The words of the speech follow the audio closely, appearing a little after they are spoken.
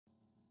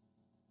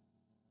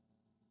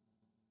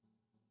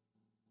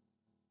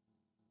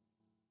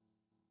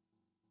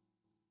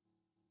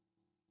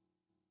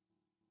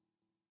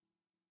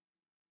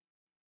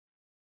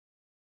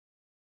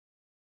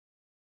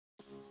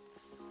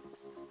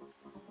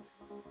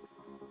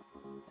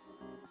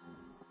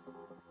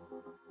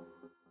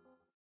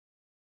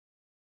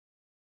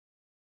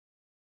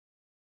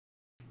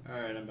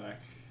Alright, I'm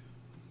back.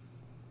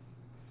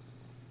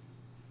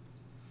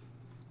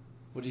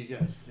 What are you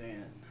guys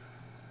saying?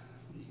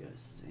 What are you guys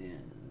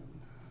saying?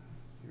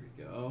 Here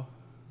we go.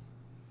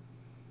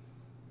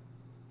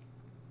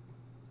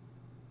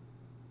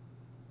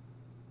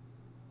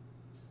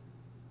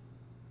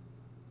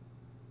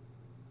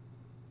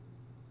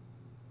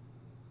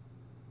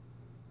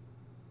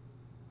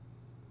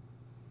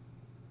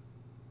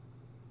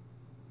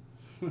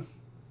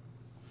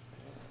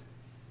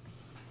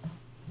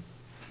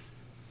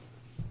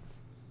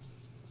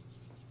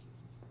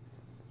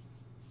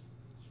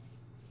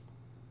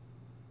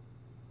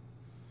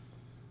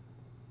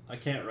 I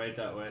can't write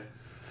that way.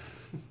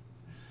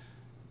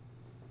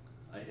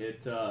 I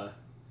hit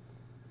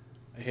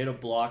a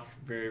block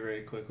very,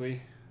 very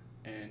quickly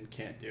and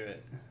can't do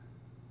it.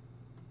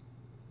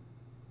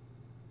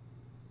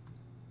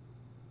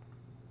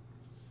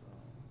 So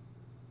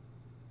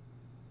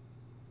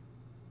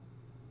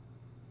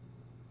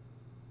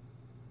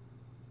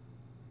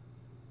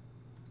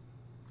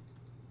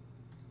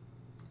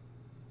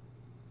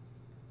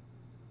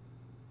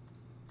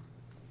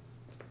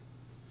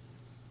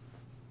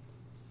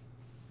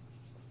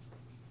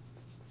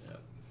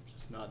yep,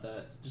 just not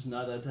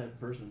that type of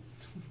person.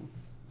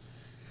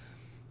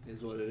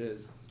 Is what it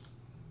is.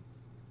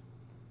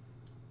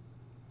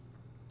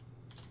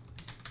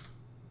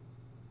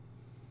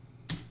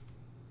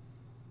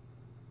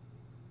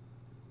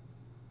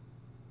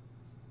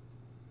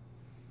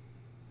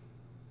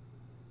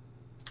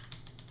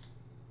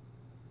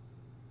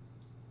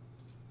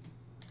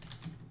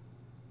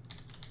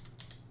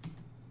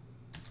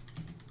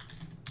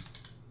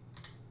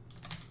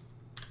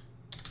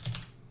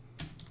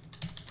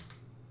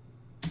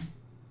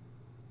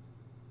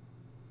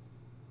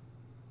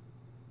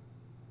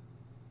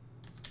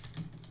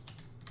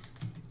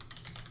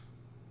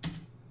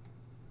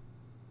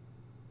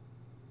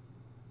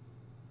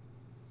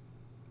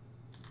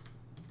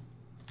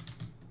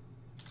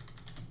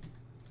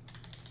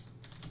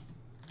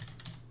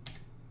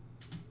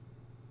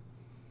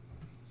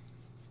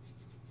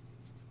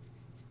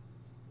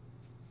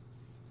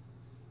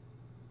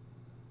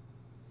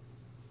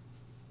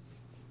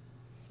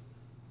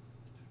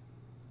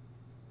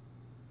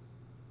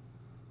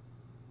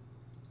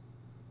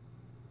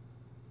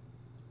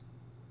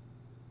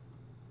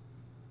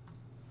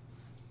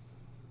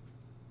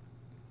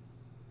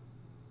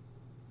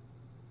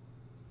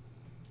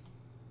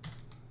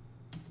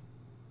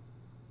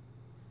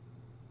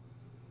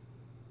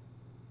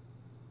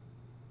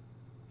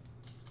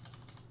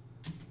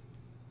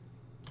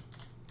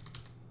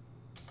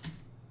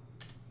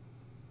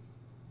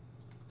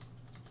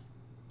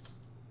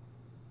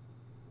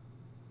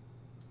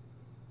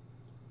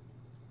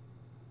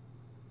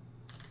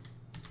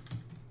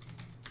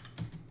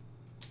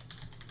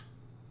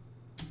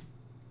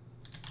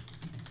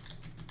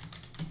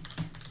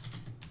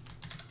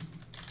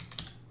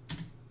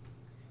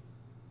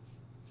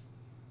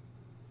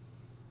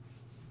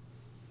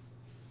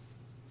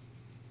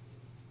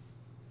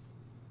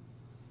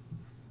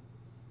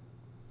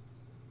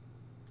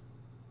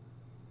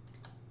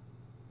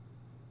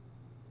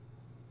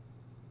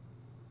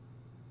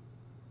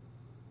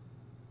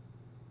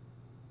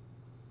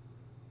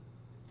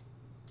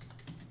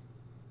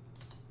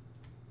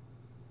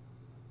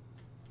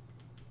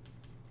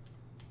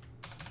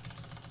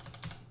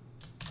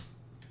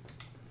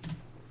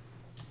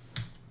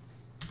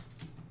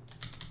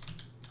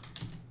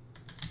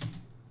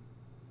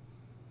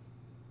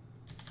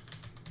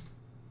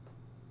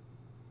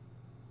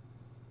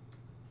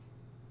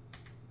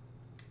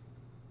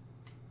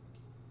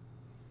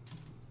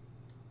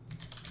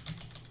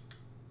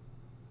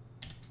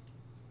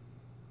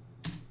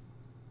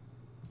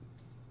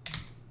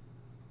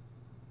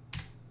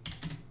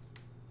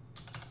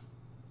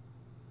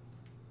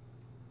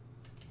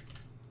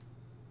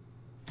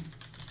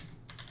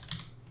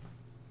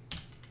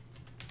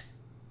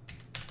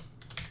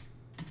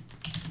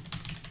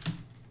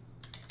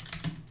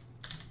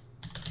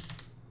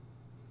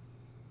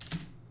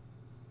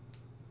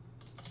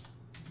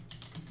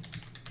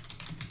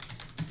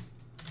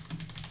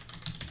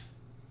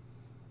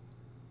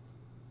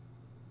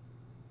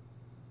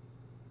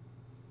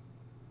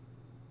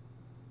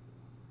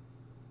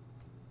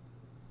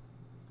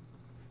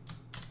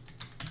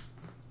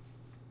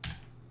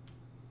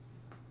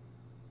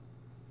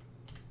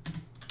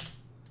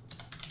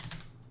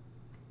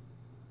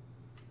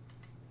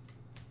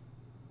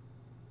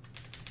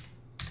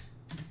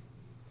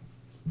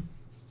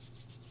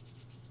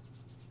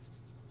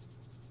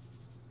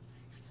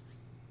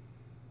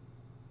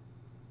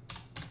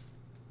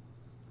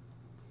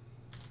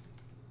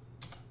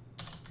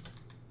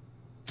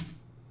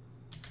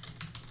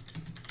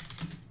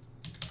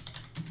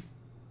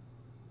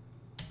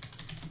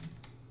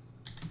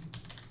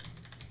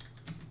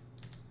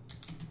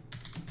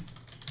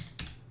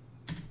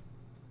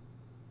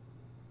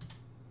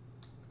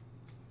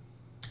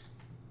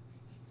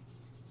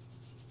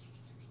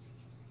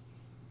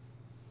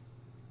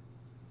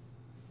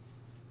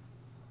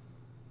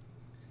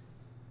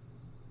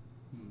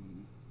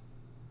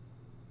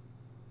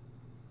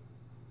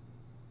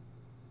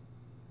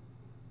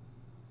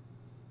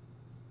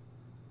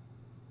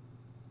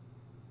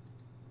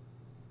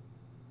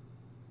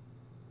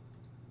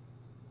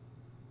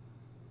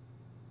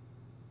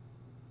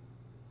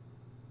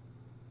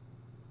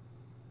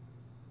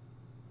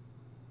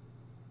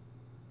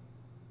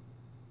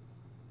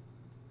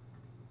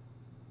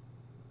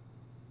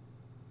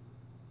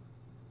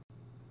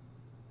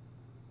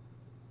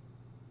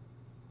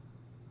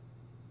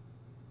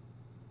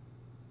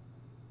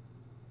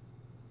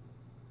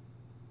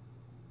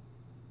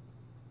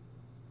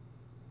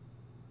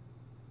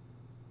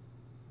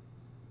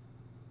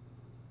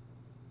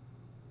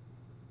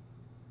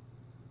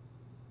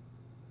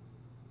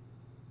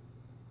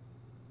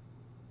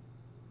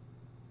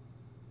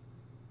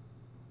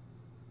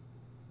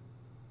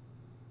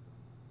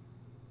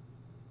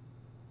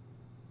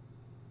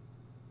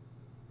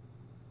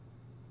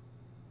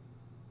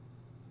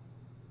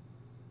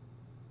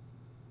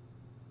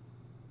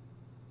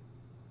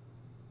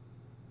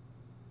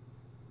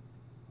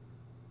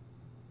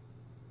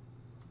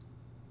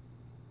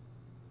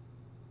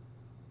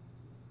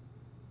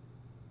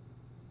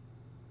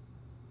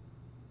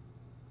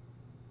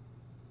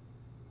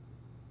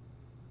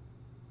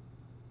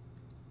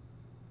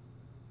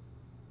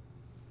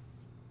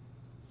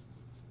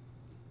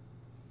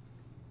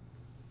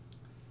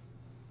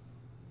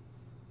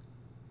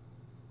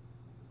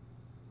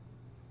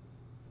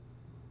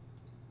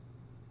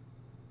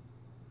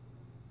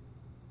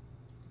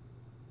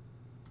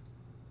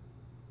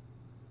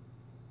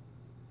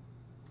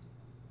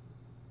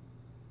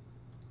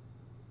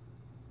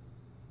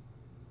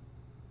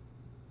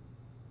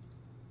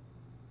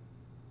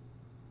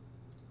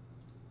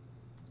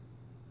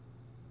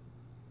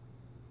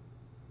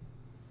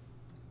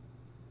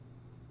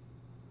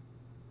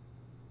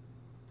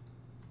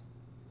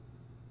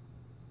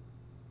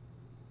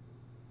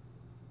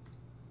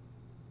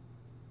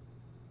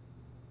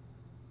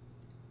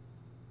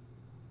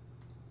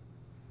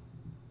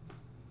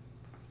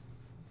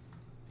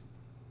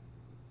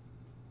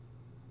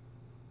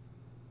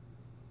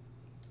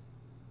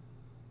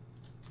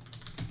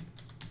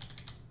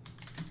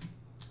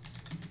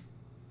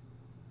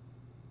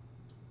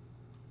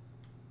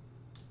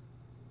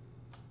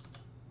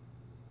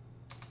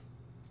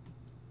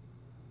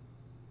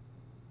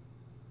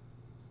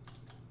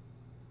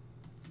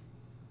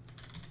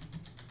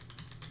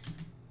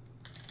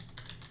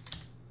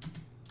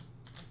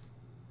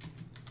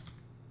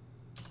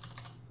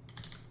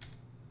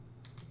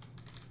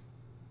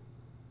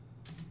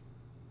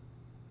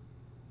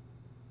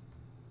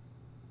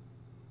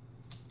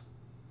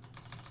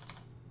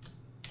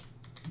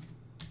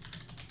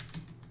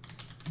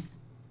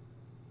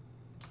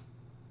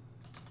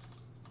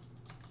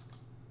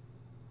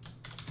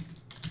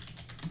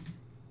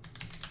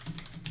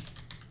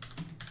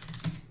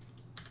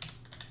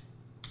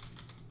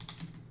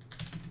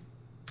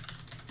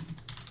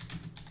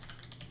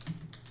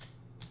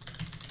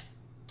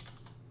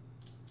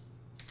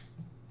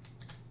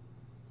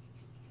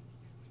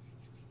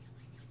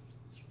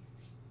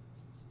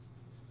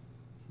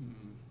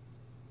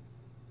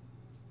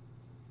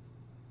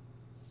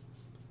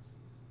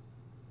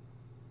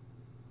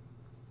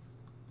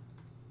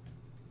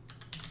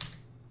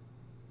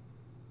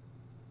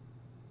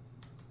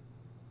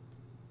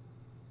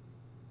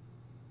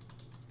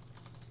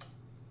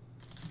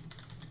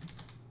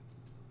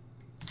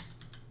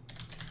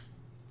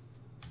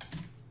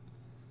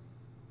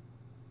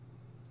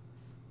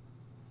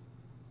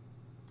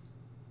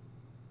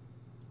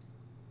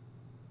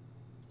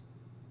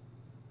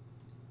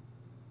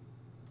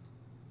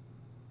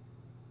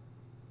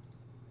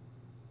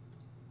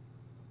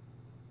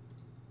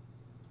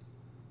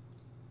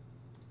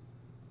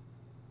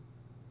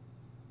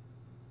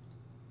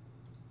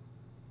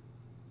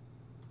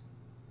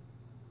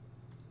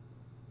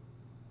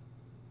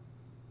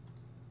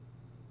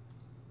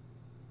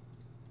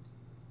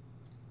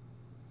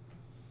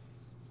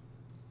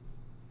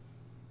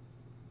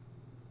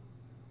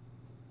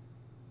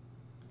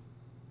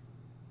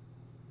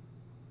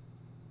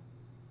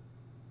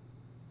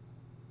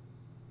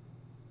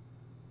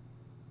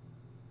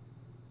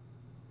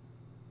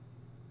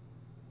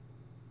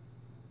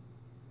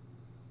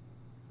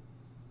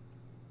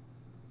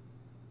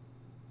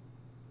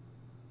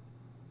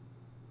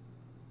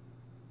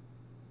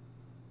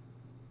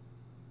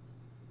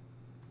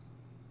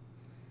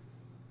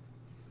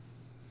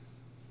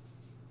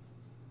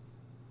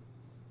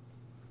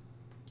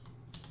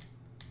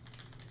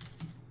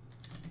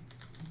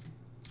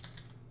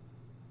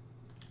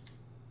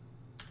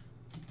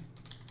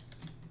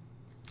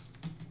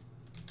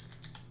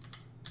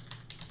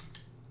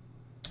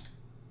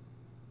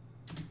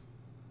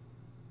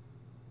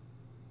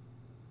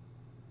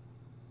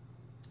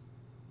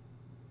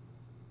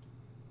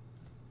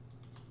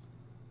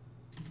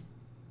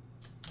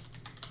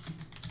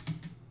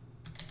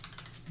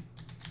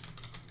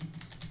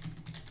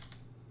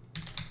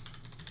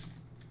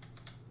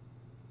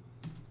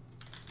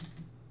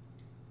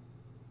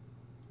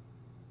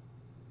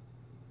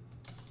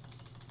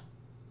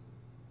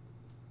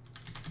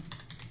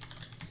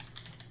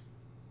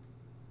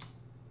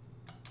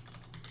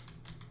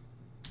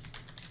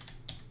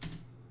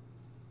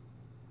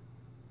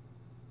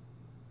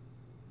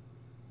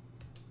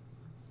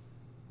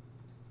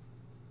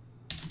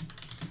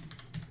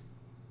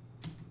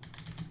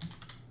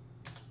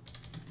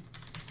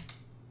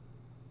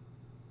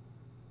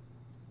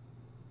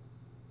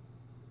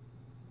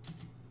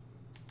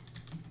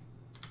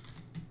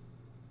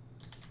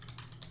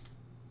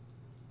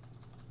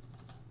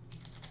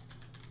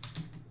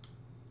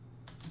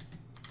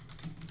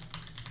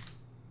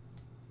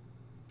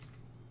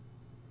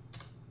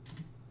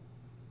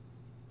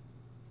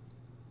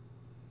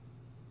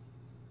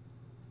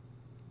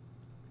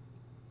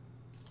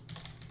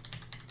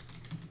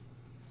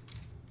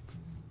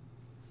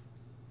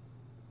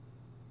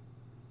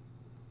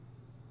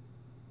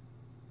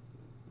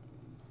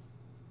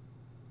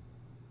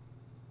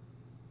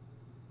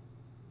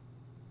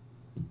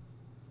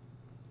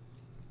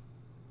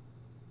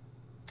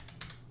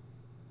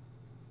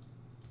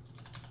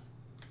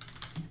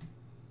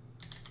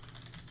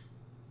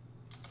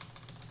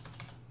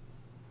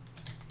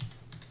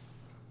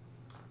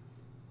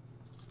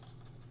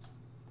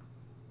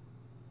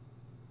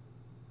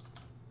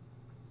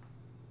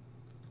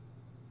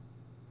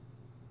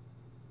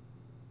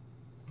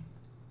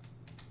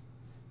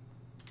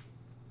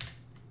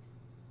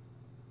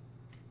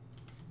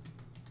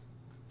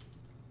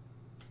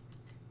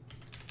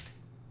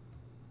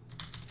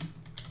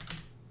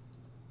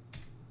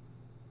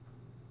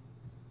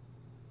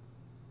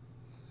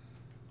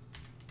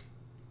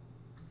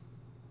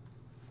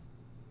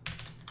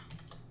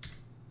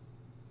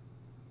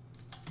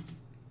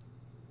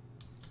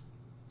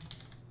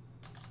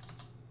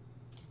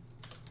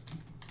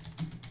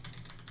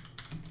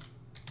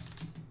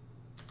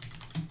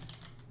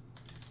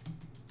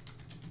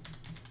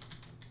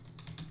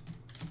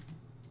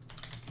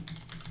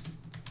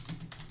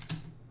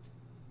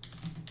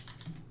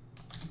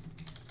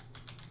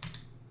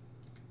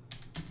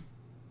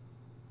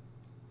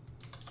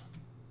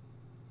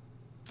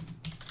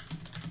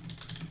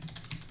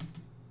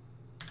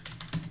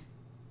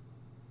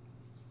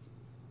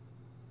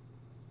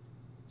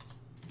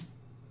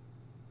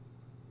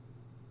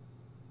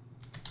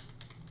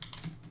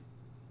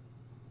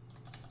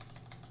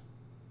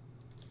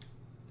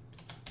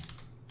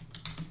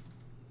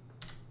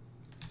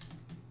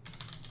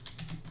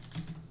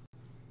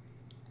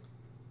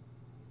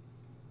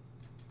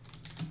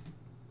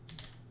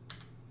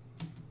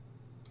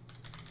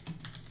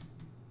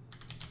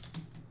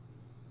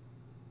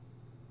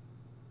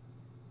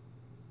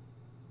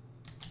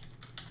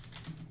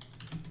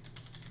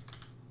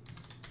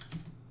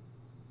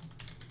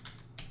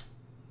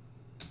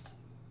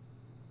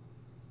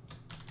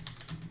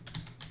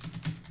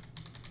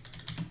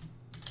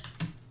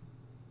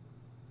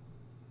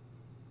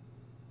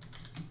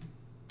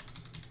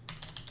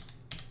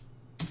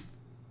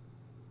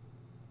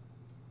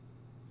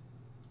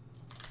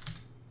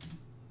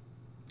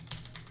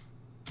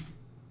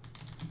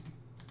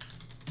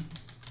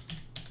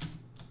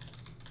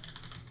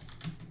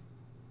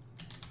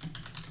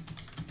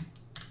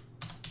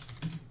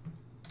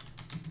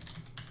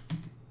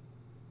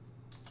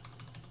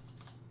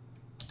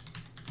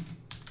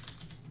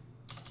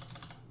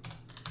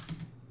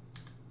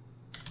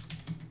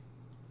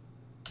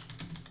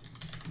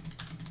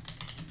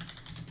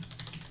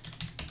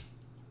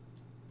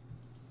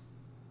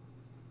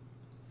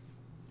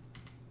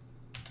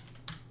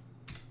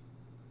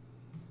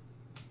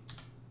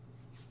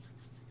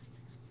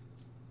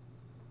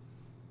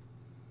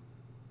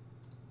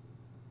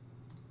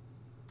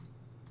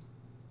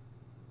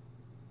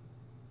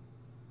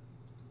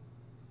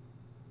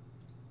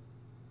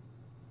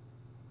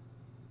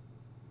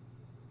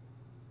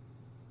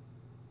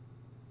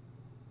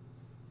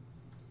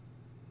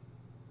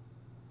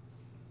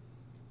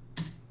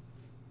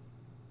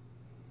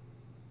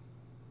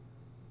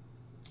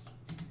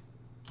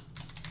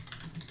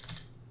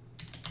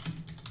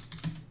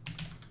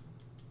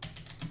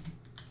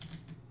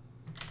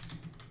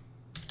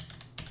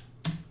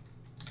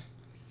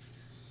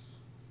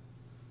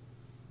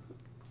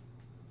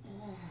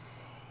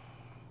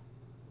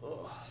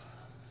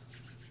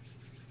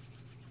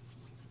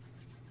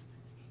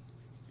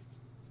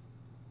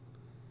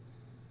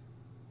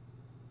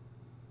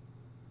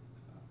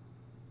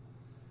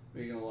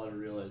 making a lot of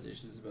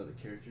realizations about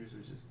the characters,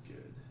 which is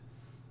good.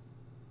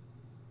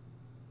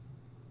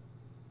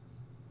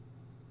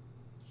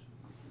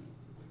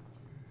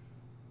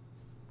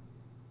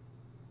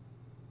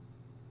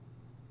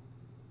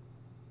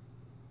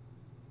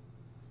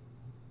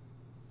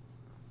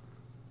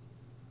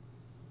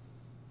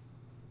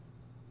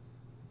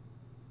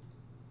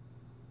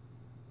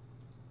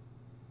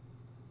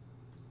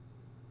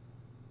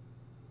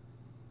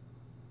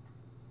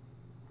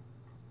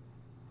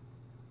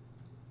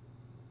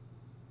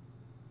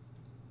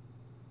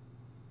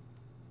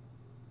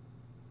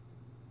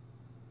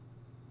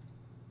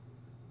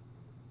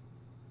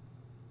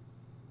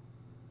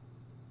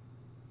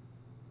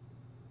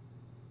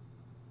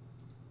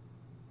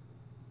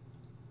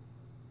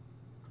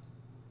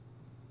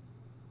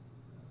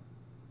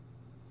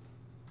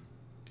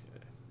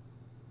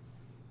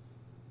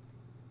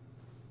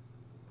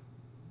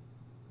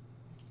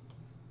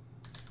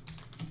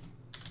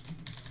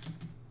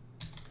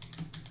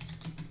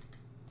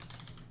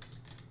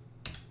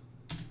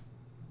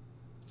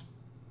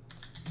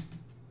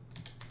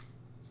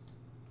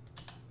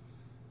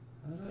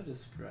 How do I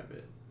describe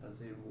it?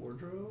 As a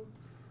wardrobe?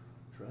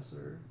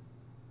 Dresser?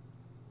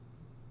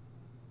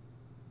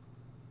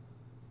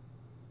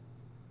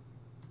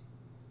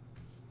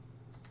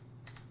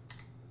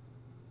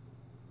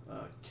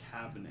 A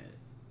cabinet.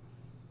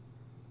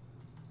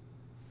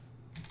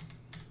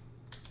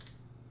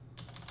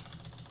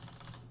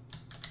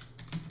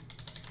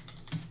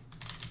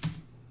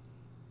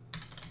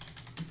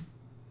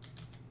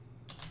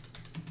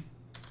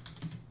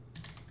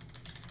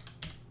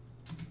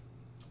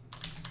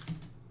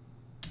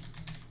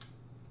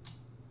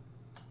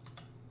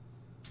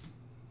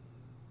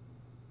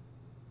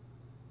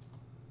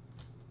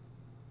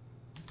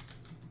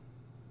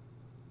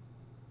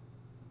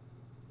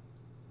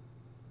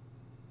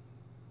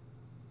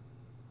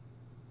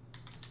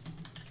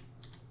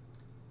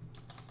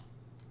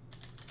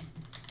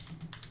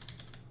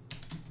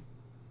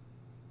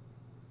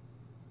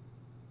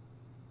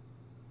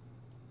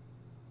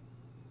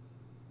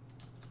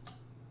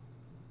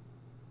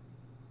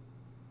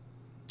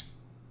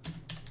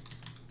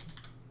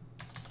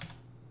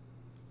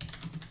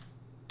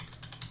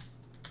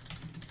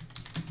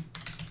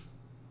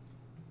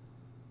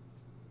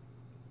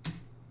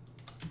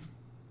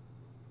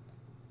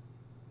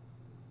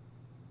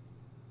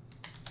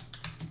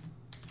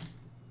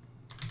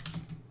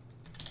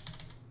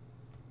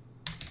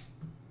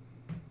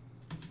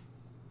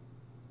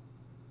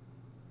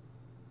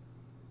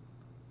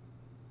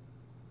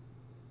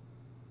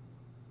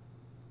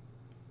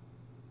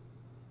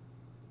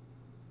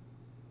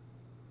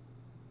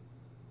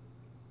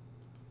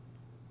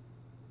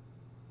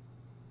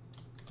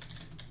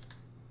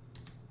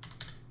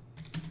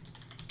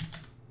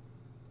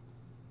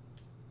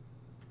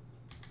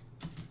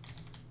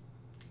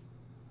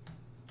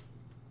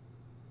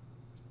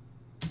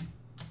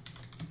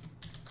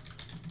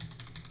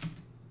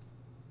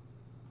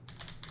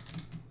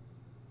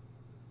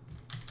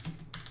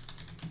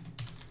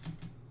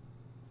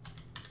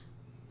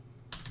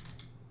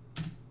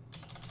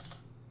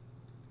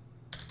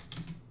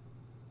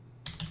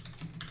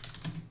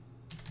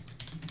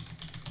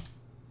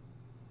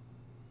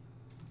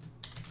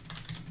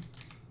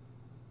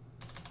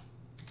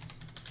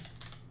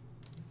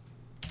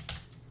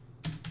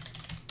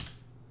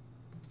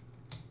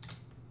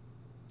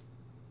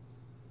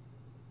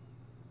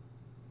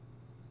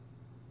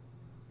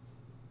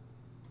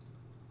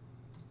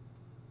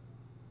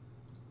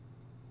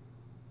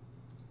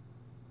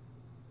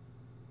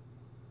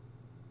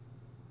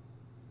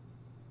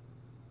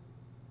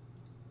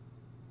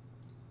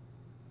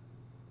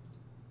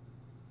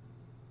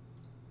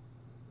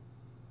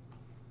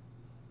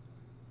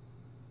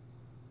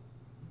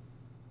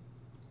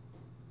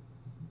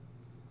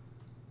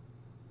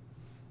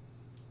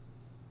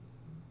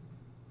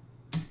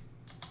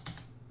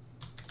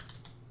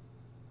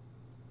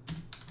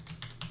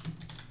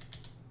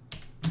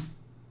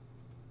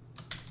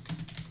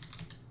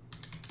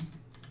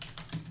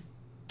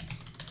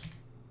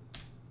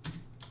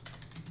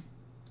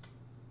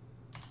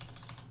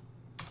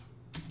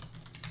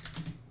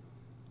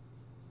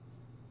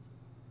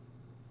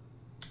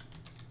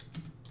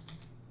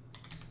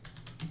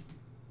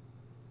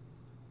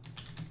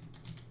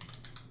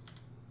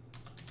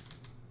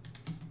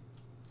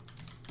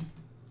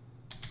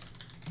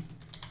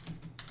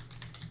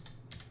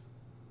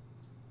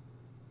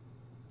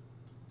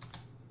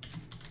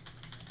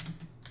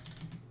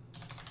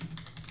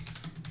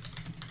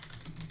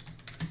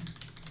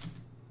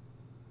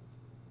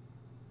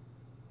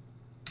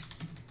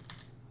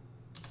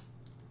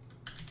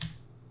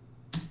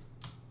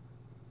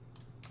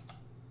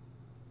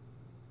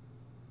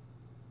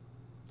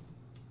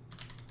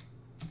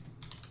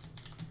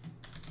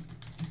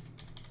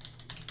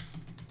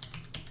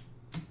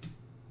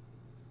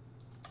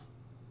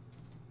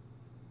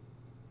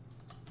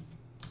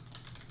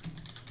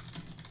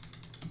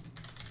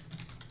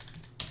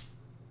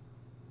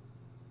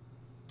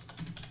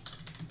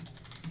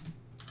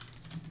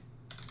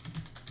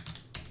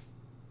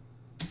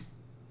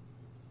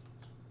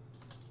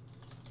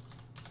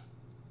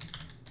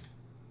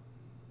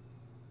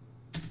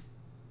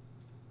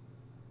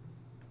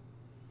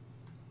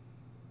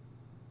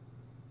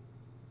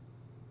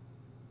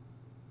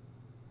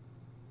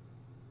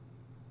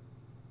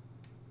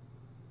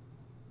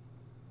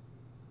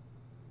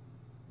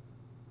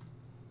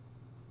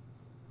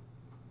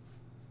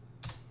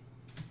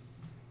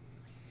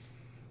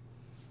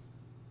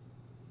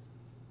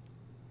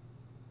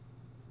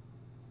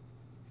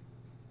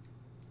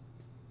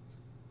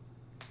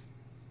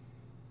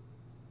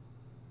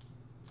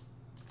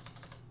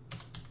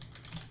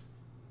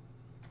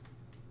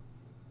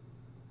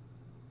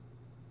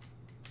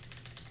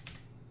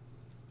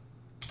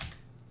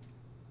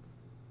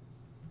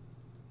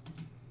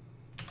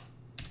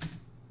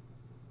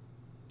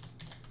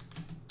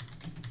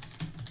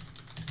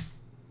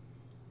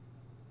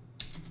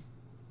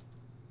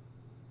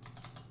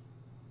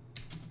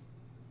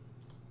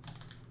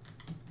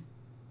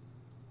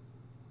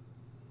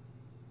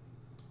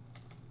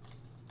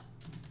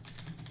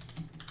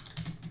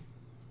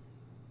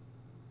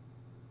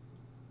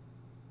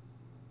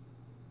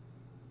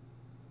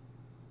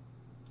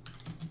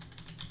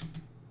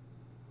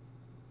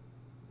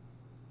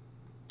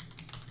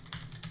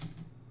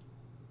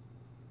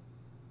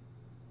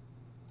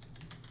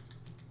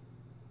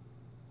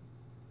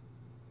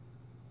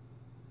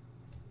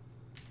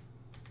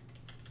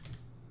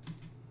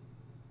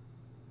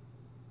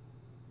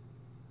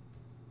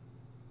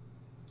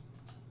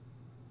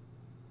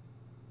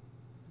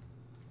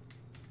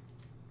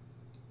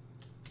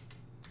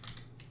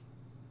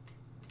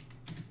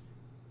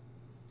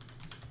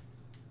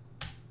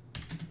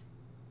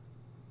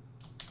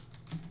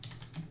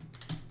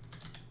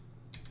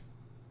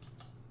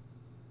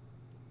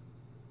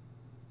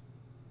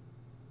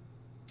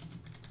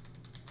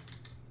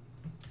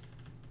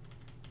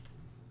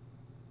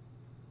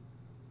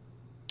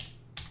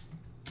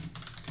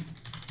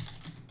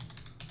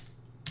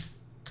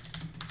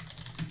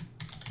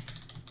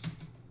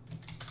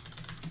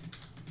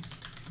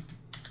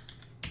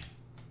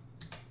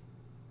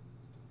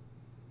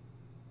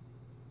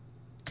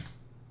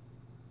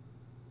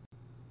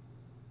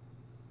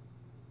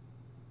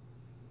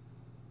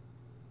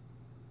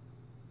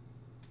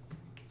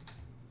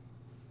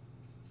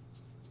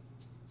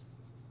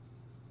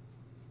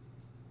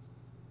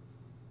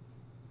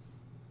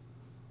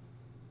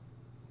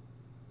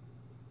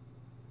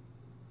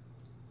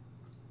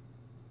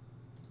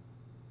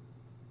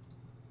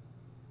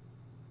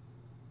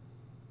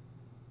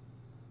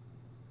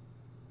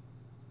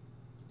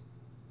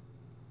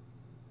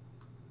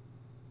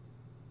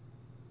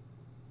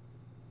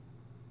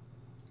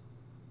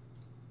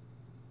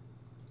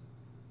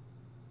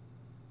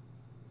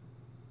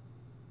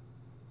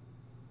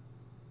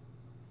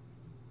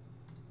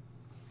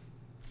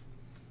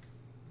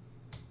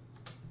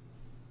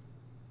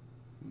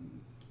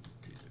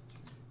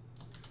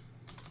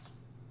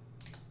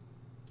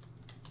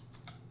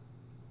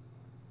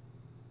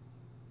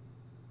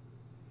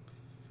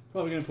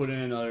 Probably gonna put in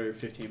another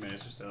 15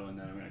 minutes or so, and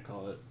then I'm gonna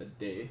call it a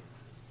day.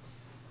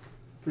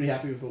 Pretty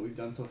happy with what we've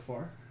done so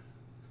far.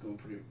 It's going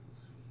pretty.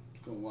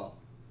 It's going well.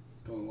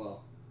 It's going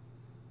well.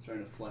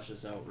 Starting to flesh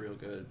this out real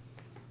good.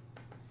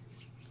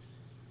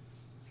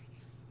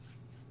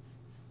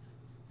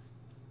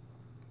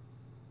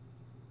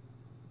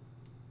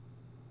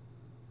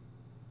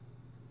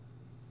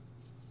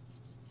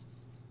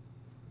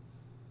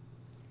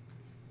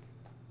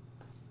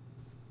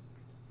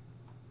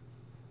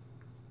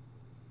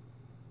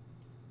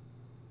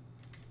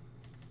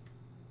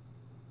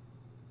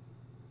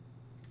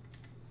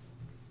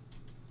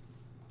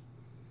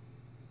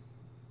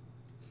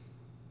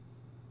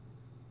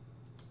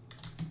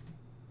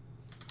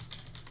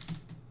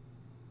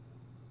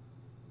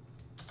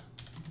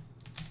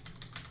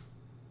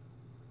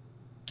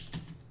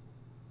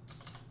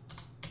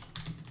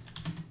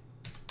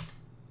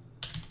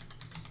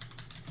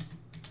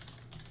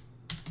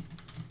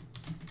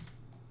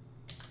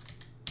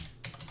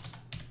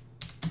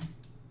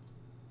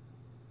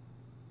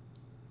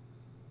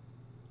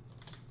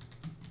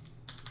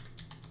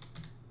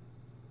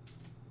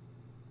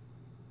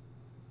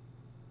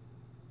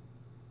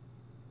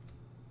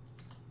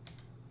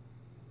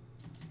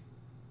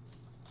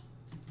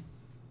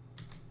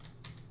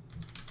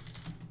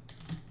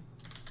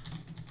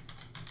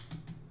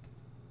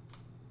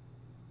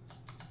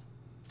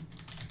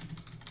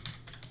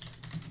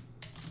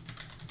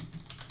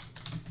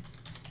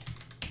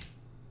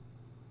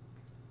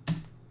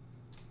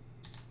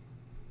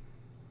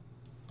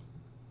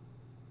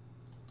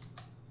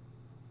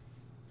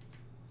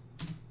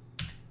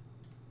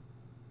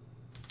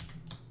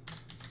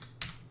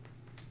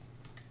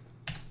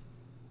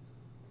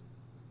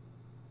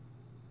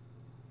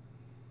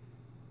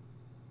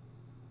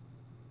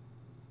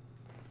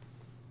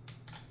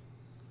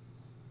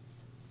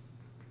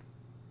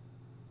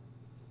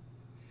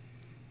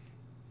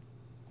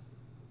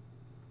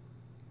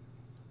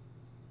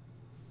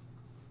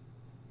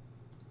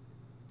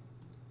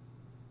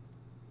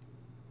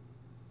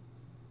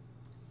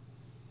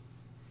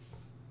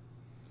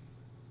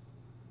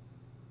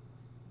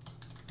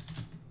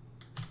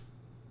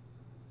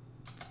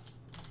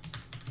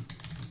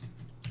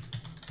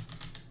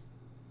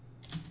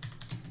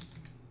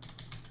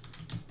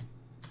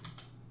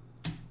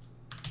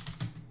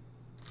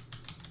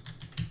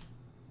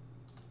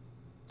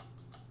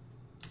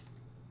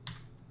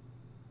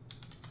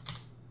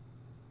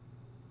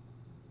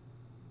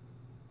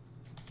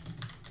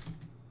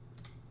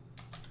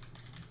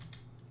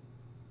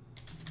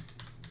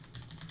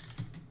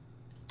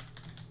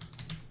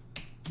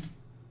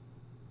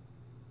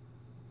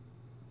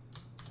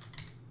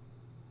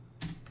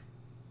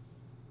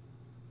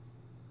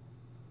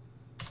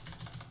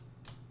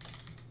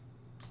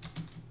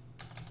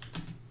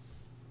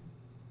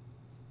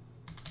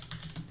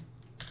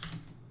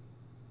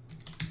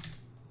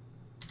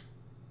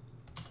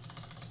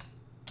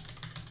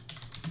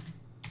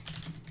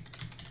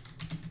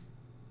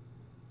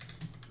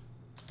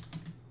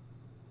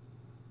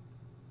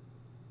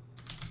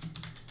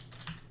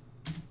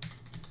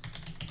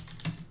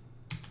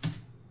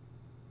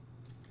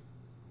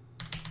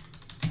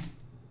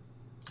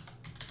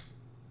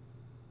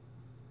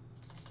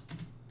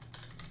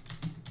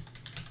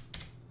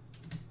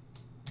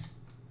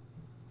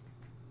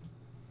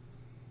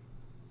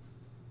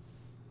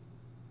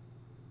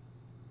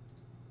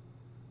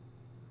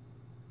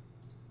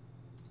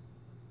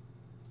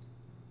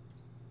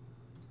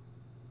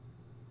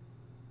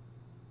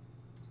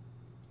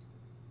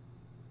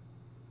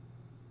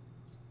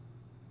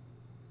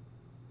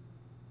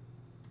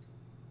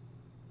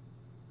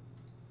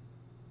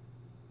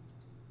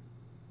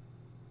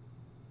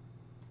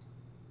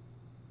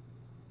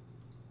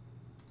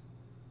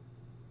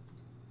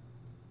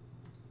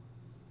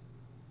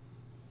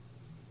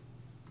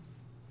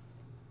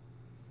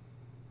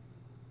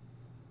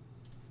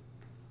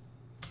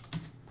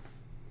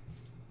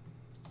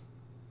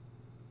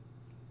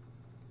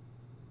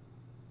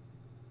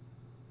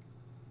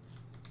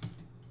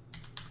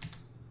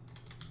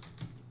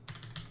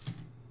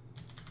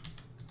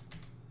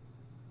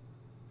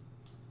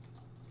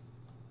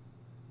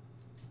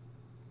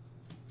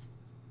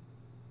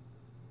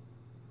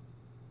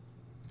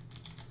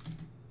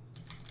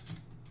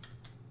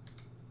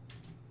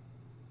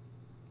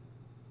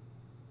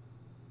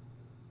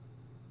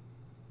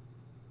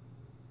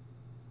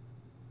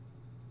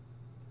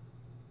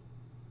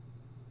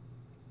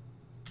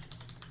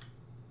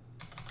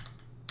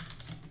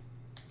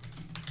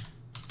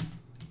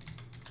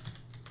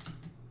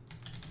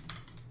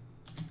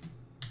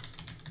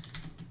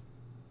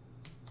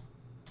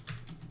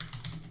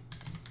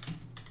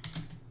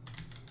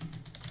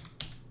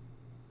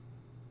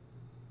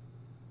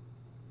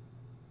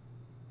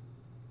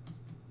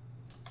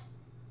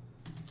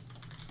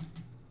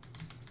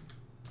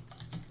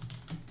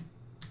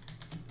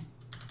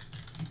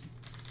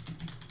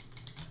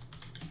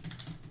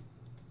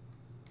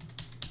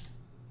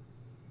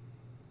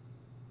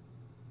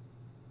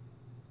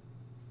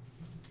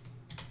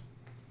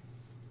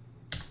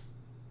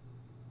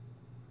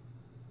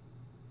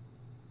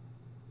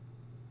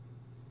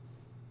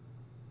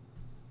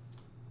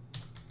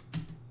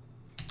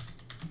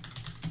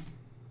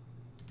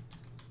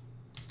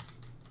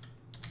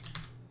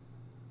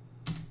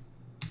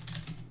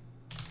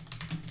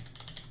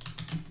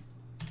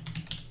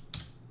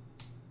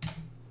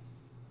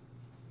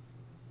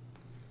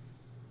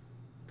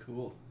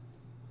 Cool.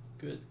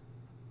 Good.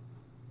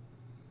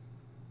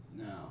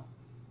 Now,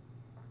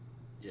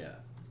 yeah.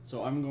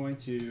 So I'm going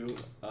to,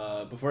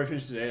 before I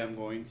finish today, I'm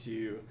going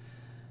to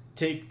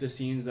take the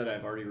scenes that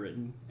I've already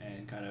written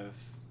and kind of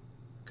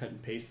cut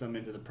and paste them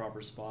into the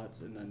proper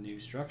spots in the new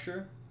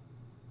structure.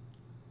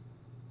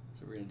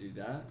 So we're going to do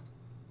that.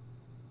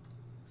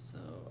 So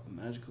a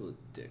magical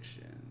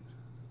addiction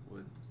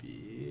would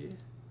be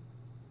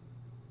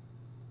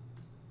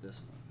this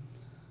one.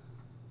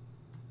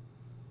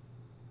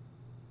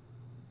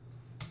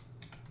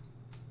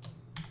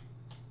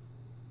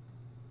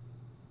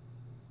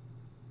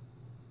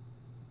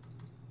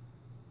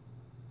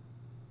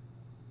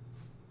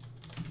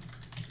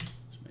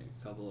 Just make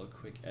a couple of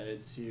quick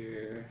edits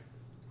here.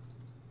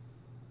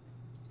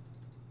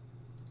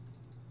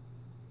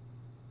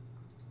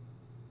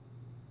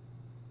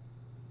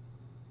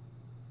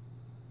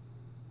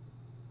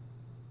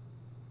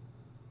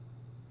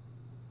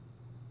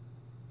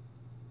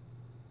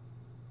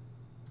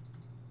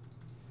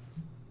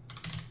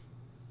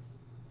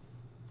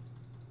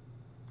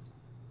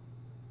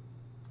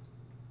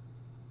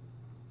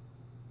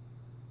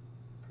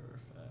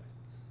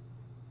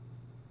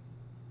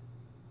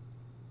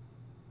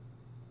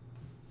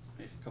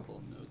 Make a couple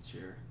of notes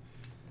here.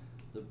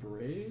 The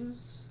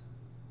Braves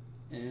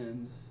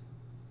and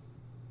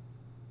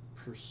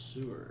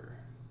Pursuer.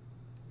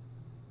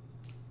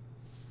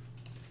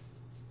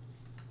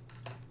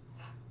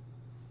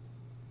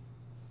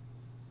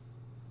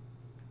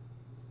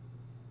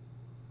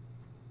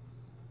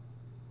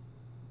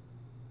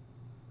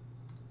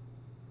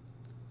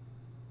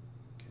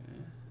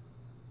 Okay.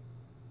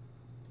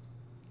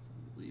 So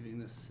leaving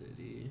the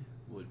city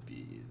would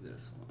be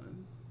this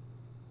one.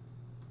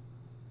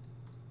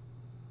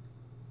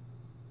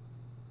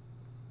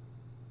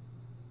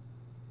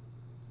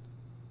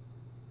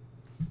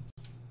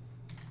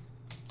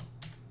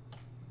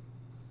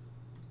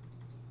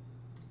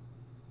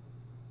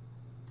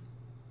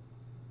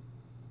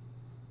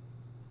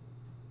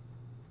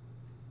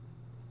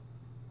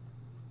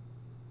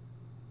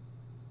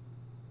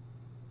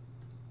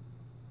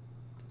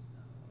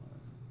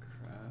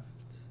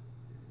 Craft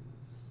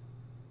is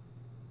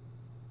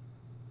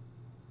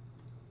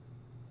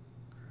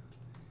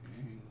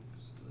crafting.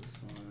 So this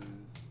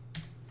one.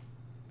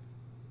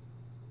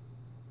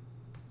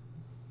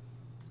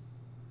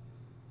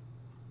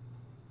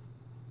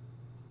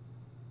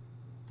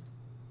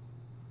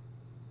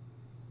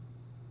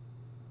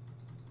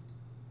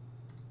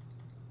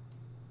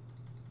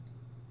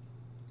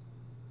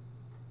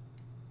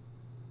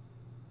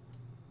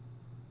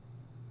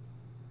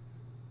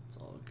 It's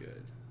all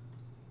good.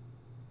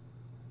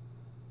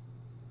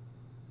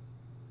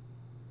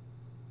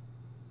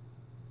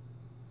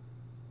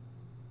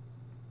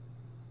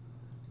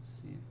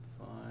 Scene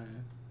 5.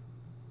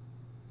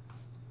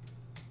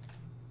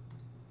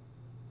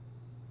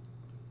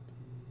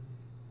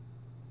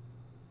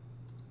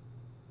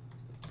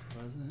 The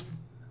present.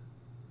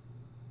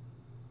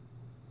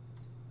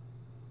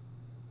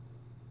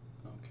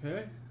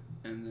 Okay,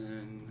 and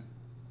then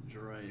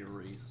dry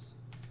erase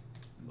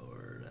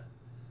board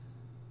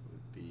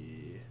would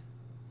be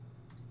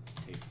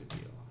take the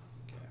deal.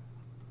 Okay.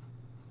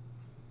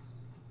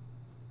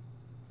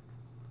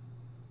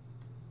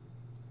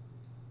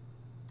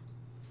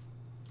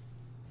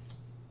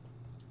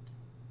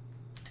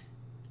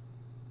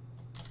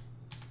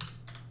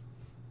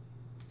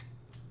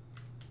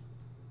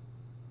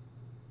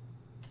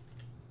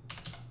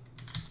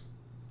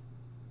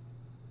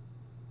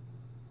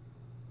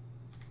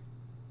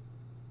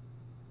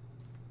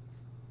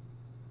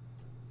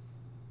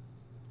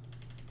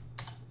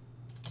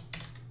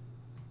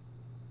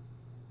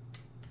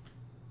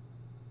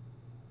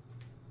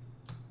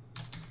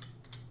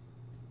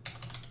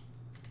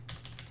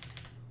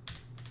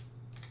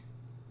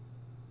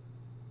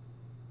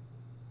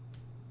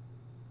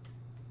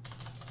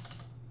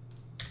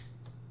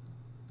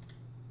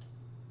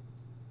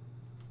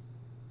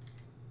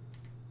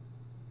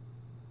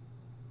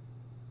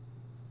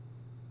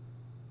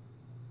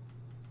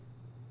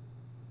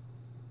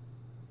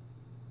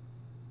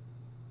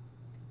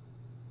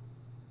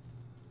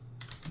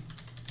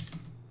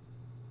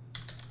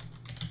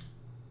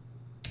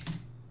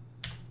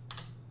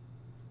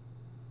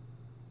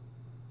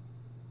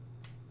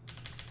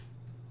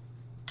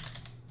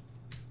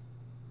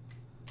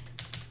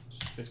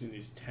 Fixing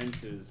these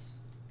tenses.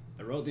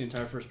 I wrote the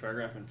entire first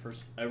paragraph in first.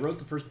 I wrote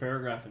the first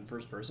paragraph in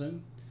first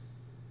person,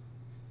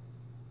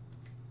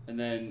 and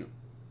then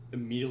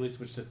immediately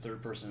switched to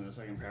third person in the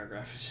second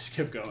paragraph. It just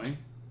kept going.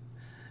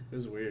 It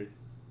was weird.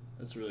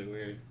 That's really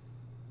weird.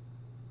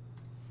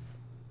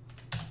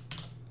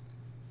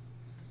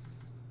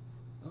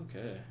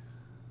 Okay.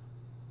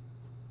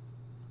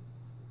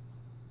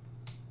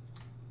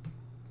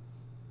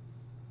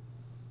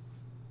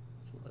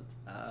 So let's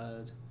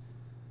add.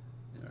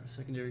 In our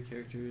secondary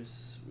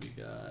characters, we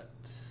got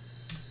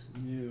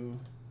new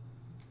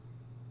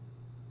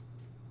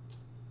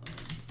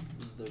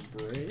the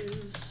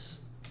Braves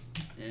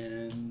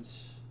and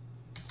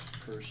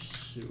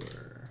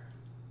Pursuer.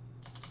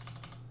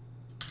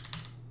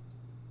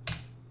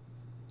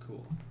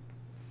 Cool.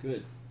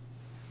 Good.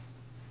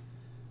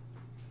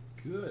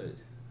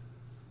 Good.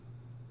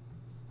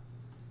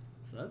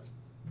 So that's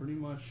pretty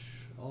much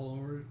all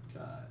we're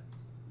got.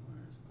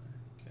 Where's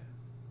my... Okay.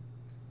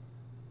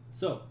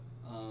 So,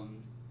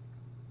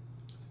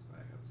 let's go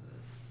back up to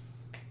this.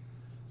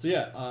 So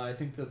yeah, I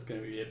think that's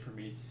going to be it for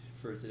me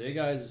for today,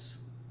 guys.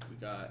 We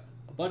got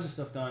a bunch of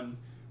stuff done,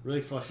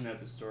 really fleshing out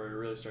the story,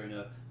 really starting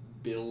to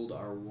build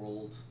our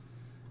world,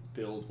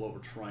 build what we're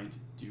trying to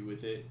do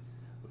with it,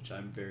 which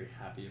I'm very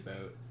happy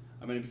about.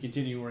 I'm going to be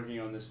continuing working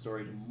on this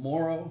story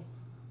tomorrow,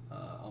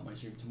 on my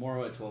stream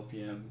tomorrow at 12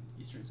 p.m.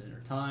 Eastern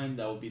Standard Time.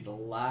 That will be the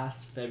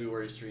last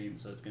February stream,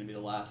 so it's going to be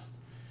the last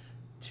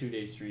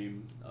 2-day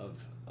stream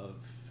of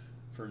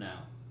for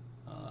now.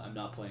 I'm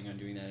not planning on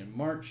doing that in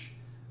March,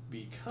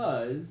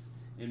 because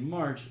in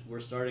March we're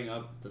starting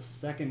up the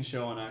second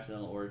show on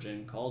Accidental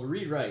Origin called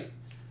Read Write.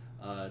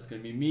 It's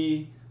going to be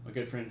me, my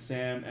good friend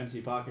Sam,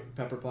 MC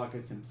Pepper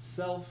Pockets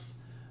himself,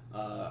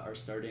 are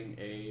starting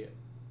a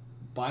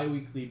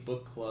bi-weekly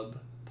book club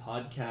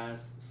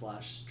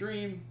podcast /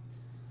 stream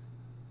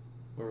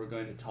where we're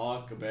going to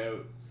talk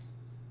about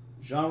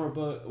genre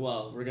book.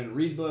 Well, we're going to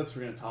read books,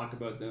 we're going to talk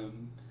about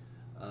them.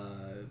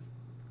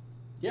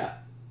 Yeah,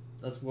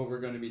 that's what we're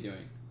going to be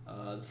doing.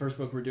 The first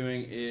book we're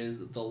doing is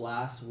The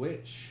Last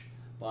Witch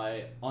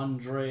by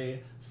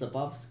Andrei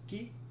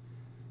Sapkowski.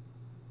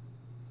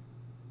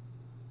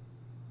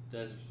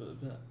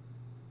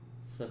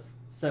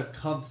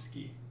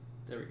 Sapkowski.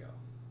 There we go.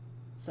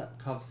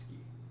 Sapkowski.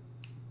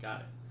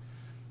 Got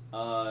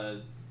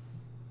it.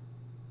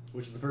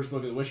 Which is the first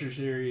book of the Witcher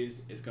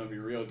series. It's going to be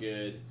real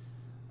good.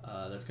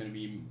 That's going to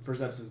be...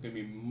 First episode is going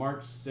to be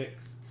March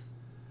 6th.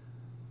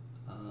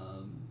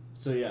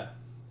 So yeah,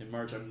 in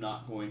March I'm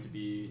not going to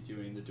be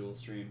doing the dual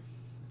stream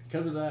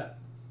because of that.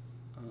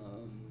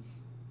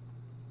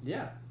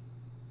 Yeah.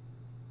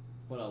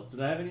 What else?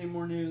 Did I have any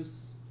more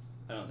news?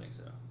 I don't think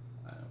so.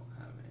 I don't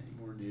have any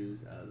more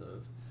news as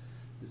of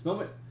this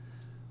moment.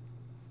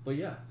 But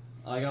yeah,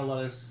 I got a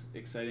lot of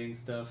exciting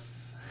stuff.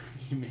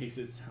 He makes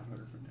it sound hard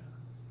to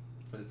pronounce,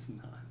 but it's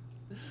not.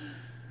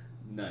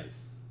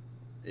 Nice.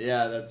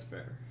 Yeah, that's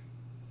fair.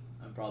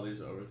 I'm probably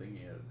just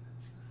overthinking it.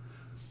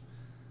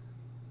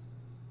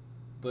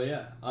 But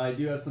yeah, I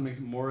do have some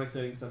more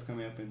exciting stuff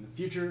coming up in the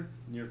future,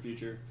 near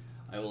future.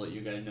 I will let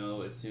you guys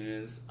know as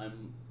soon as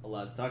I'm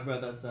allowed to talk about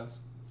that stuff.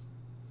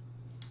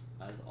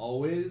 As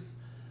always,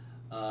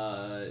 you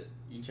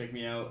can check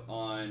me out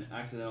on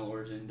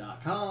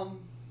accidentalorigin.com.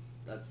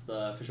 That's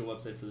the official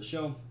website for the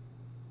show,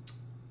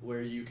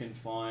 where you can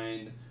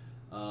find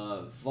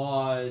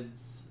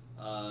VODs,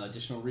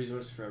 additional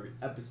resources for every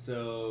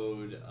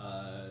episode,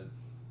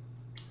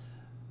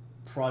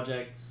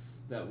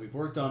 projects that we've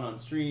worked on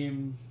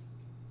stream,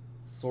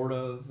 sort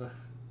of.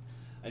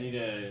 I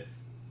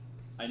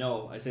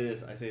know I say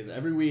this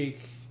every week.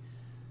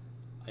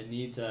 I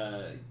need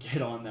to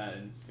get on that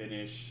and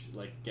finish,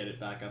 get it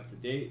back up to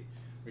date.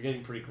 We're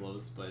getting pretty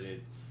close, but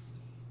it's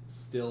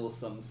still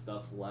some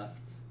stuff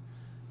left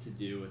to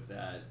do with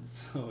that.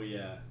 So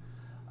yeah,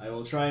 I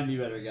will try and be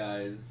better,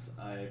 guys.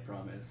 I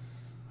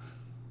promise.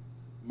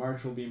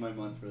 March will be my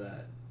month for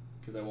that,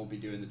 because I won't be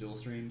doing the dual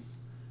streams.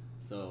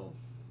 So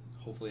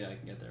hopefully I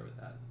can get there with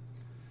that.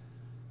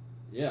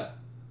 Yeah.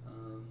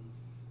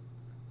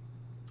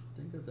 I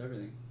think that's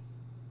everything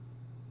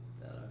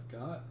that I've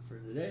got for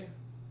today.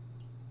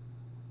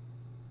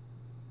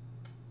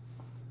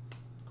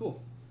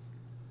 Cool.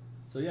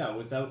 So yeah,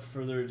 without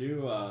further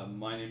ado,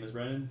 my name is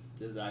Brennan.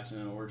 This is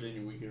Accidental Origin,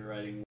 your weekly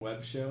writing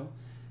web show.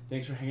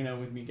 Thanks for hanging out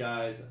with me,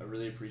 guys. I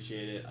really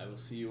appreciate it. I will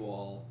see you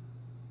all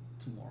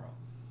tomorrow.